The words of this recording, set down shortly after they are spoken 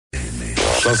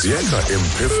Hlaziyeka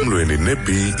Emphefumlweni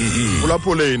neBEE.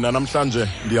 Mphulaphuli namhlanje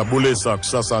ndiyabulisa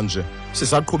kusasa nje.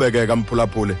 Sisaqhubekeka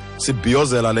mphulaphuli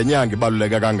sibhiyozela lenyanga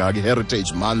ibaluleke kangaka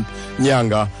iHeritage Month,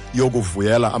 nyanga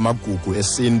yokuvuyela amagugu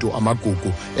esintu,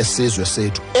 amagugu esizwe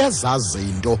sethu.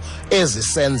 Ezazinto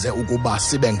ezisenze ukuba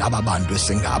sibe ngaba bantu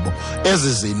esingabo.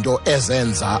 Ezi zinto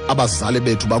ezenza abazali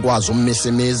bethu bakwazi ummisa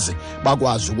imizi,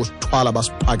 bakwazi ukusithwala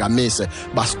basiphakamise,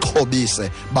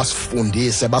 basixhobise,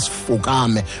 basifundise,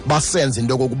 basifukame, basenze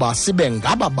into kokuba sibe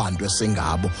ngaba bantu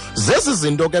esingabo. Zezi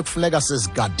zinto ke kufuneka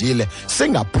sizigadile,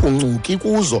 singaphuncuki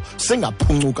kuzo,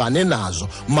 singaphuncuka nazo.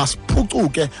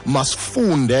 Masiphucuke,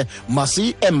 masifunde,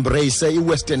 masi-embrace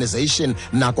i-westernization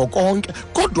nako konke,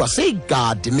 kodwa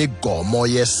siyigade imigomo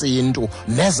yesintu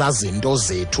nezazinto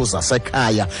zethu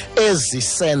zasekhaya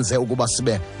ezisenze ukuba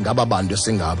sibe ngaba bantu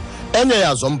esingabo. Enye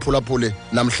yazo mphulaphuli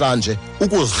namhlanje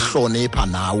ukuzihlonipha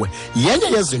nawe.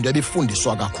 Yenye yezinto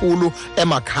ebifundiswa kakhulu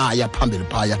emakhaya phambili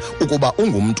phaya ukuba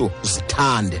ungumuntu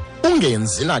zithande,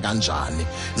 ungenzi na kanjani.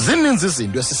 Zininzi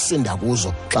izinto esisinda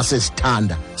kuzo xa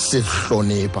sesithanda,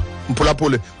 sihlonipha.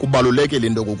 Mphulaphuli kubalulekile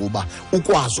into kokuba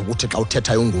ukwazi ukuthi xa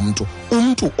uthetha ungumuntu,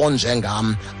 umuntu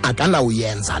onjengam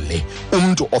akanawuyenza le,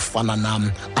 umuntu ofana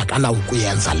nam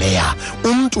akanawukuyenza leya,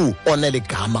 umuntu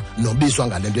oneligama nobizwa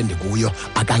ngalento endikuyo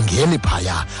akangeni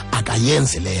phaya,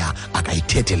 akayenzi leya,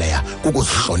 akayithethi leya.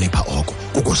 Kukuzihlonipha oko,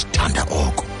 kukuzithanda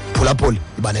oko. Mphulaphuli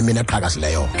iba nemini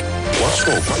eqhakasileyo.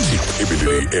 Watsho kwathi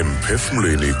iBEE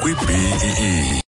Emphefumlweni kwiBEE.